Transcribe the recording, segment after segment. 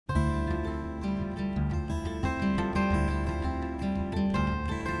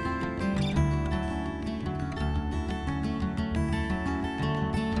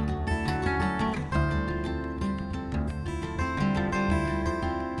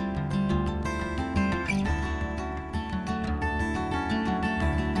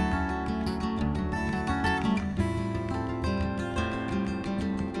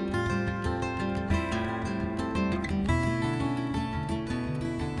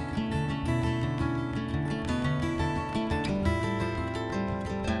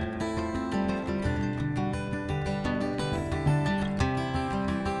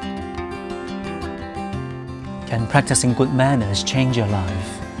Can practicing good manners change your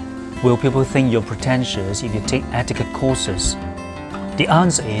life? Will people think you're pretentious if you take etiquette courses? The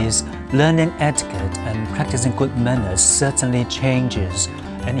answer is learning etiquette and practicing good manners certainly changes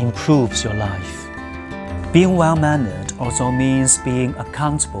and improves your life. Being well-mannered also means being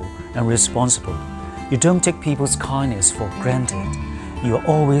accountable and responsible. You don't take people's kindness for granted. You are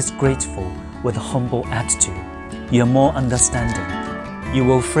always grateful with a humble attitude. You are more understanding. You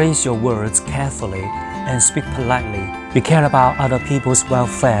will phrase your words carefully and speak politely. You care about other people's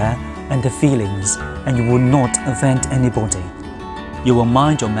welfare and their feelings, and you will not offend anybody. You will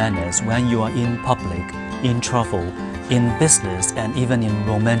mind your manners when you are in public, in travel, in business, and even in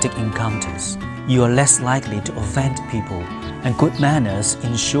romantic encounters. You are less likely to offend people, and good manners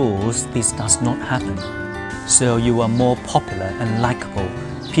ensures this does not happen. So you are more popular and likable.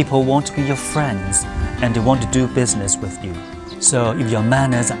 People want to be your friends, and they want to do business with you. So if your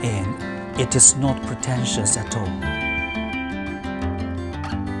manners are in, it is not pretentious at all.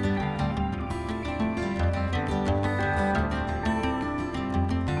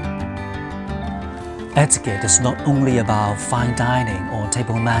 Etiquette is not only about fine dining or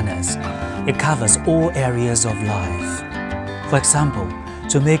table manners, it covers all areas of life. For example,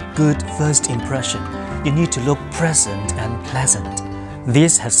 to make good first impression, you need to look present and pleasant.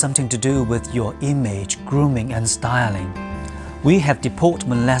 This has something to do with your image, grooming and styling. We have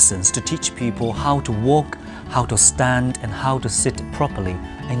deportment lessons to teach people how to walk, how to stand and how to sit properly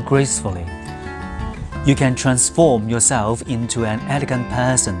and gracefully. You can transform yourself into an elegant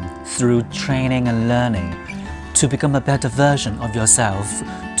person through training and learning, to become a better version of yourself,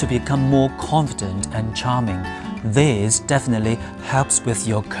 to become more confident and charming. This definitely helps with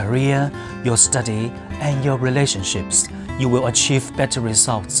your career, your study, and your relationships. You will achieve better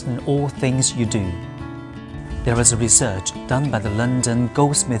results in all things you do. There is a research done by the London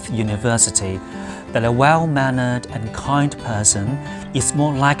Goldsmiths University that a well-mannered and kind person is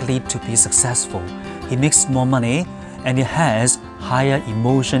more likely to be successful. He makes more money and he has higher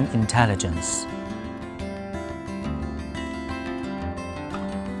emotion intelligence.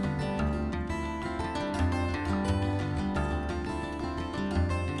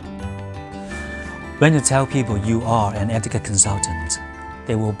 When you tell people you are an etiquette consultant,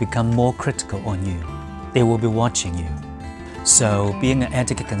 they will become more critical on you. They will be watching you. So being an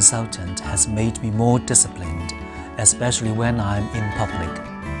etiquette consultant has made me more disciplined, especially when I'm in public.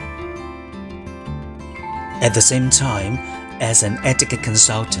 At the same time, as an etiquette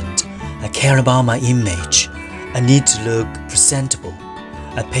consultant, I care about my image. I need to look presentable.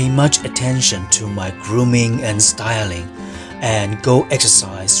 I pay much attention to my grooming and styling, and go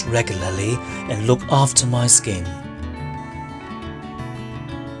exercise regularly and look after my skin.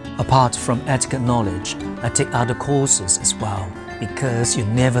 Apart from etiquette knowledge, I take other courses as well because you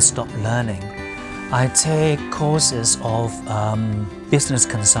never stop learning. I take courses of business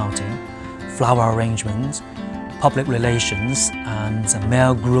consulting, flower arrangements, public relations, and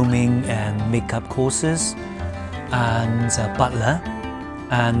male grooming and makeup courses, and butler,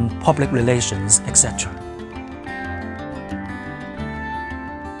 and public relations, etc.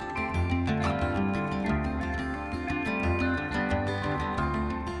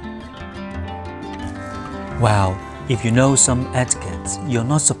 Well, if you know some etiquette, you're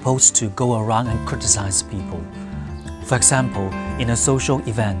not supposed to go around and criticize people. For example, in a social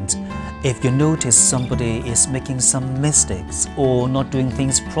event, if you notice somebody is making some mistakes or not doing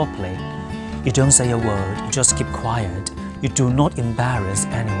things properly, you don't say a word, you just keep quiet. You do not embarrass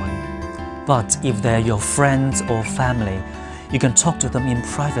anyone. But if they're your friends or family, you can talk to them in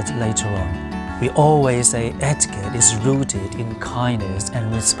private later on. We always say etiquette is rooted in kindness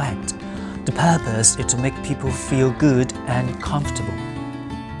and respect. The purpose is to make people feel good and comfortable.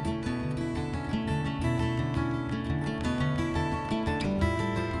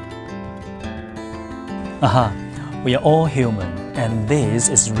 We are all human, and this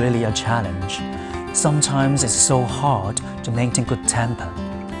is really a challenge. Sometimes it's so hard to maintain good temper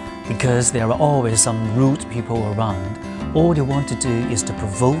because there are always some rude people around. All they want to do is to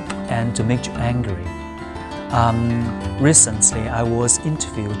provoke and to make you angry. Recently, I was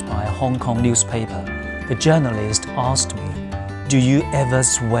interviewed by a Hong Kong newspaper. The journalist asked me, "Do you ever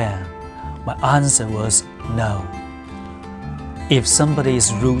swear?" My answer was no. If somebody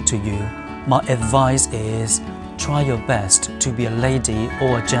is rude to you, my advice is try your best to be a lady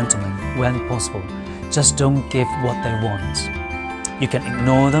or a gentleman when possible. Just don't give what they want. You can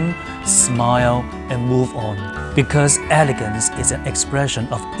ignore them, smile, and move on. Because elegance is an expression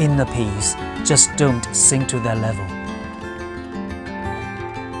of inner peace. Just don't sink to their level.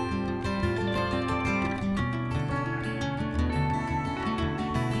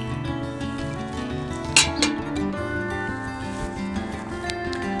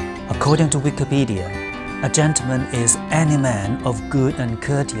 According to Wikipedia, a gentleman is any man of good and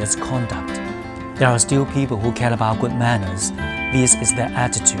courteous conduct. There are still people who care about good manners. This is their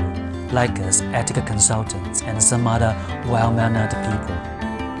attitude, like us, etiquette consultants, and some other well-mannered people.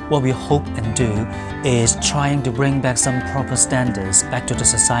 What we hope and do is trying to bring back some proper standards back to the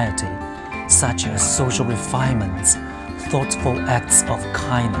society, such as social refinements, thoughtful acts of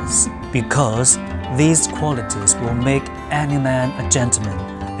kindness, because these qualities will make any man a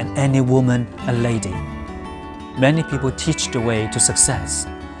gentleman and any woman a lady. Many people teach the way to success,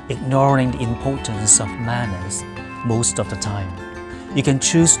 ignoring the importance of manners most of the time. You can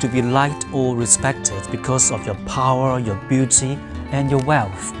choose to be liked or respected because of your power, your beauty, and your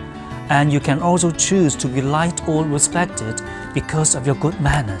wealth. And you can also choose to be liked or respected because of your good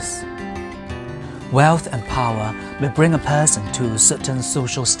manners. Wealth and power may bring a person to a certain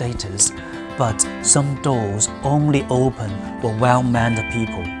social status, but some doors only open for well-mannered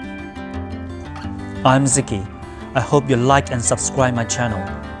people. I'm Ziki. I hope you like and subscribe my channel.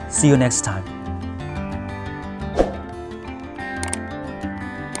 See you next time.